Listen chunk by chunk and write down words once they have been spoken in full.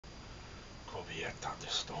приятати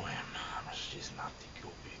стоим, ама ще знати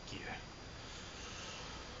кубики.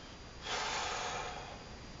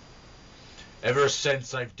 Ever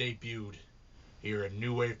since I've debuted here in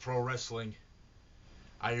New Wave Pro Wrestling,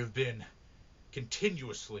 I have been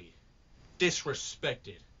continuously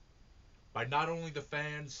disrespected by not only the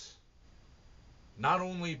fans, not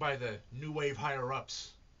only by the New Wave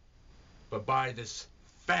higher-ups, but by this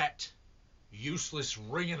fat, useless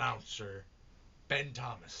ring announcer, Ben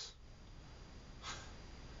Thomas.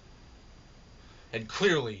 And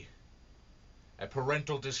clearly, at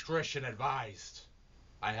parental discretion advised,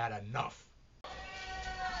 I had enough.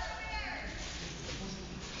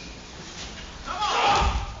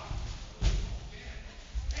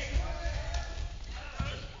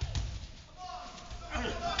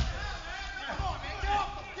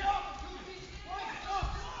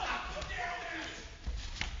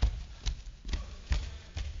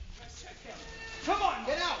 Come on,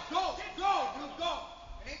 get out! Go! Go, dude, go!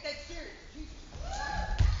 It ain't that serious. Jesus.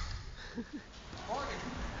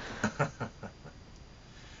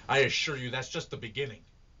 I assure you that's just the beginning.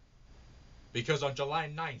 Because on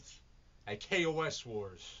July 9th, at KOS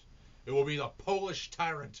Wars, it will be the Polish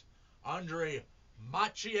tyrant Andre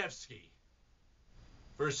Machievski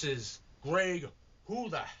versus Greg Who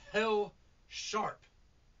the Hell Sharpe.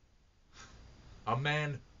 A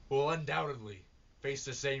man who will undoubtedly face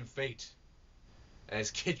the same fate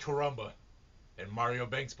as Kid Carumba and Mario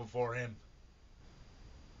Banks before him.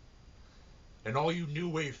 And all you New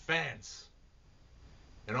Wave fans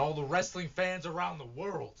and all the wrestling fans around the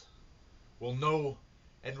world will know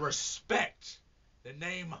and respect the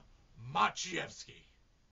name Machievski.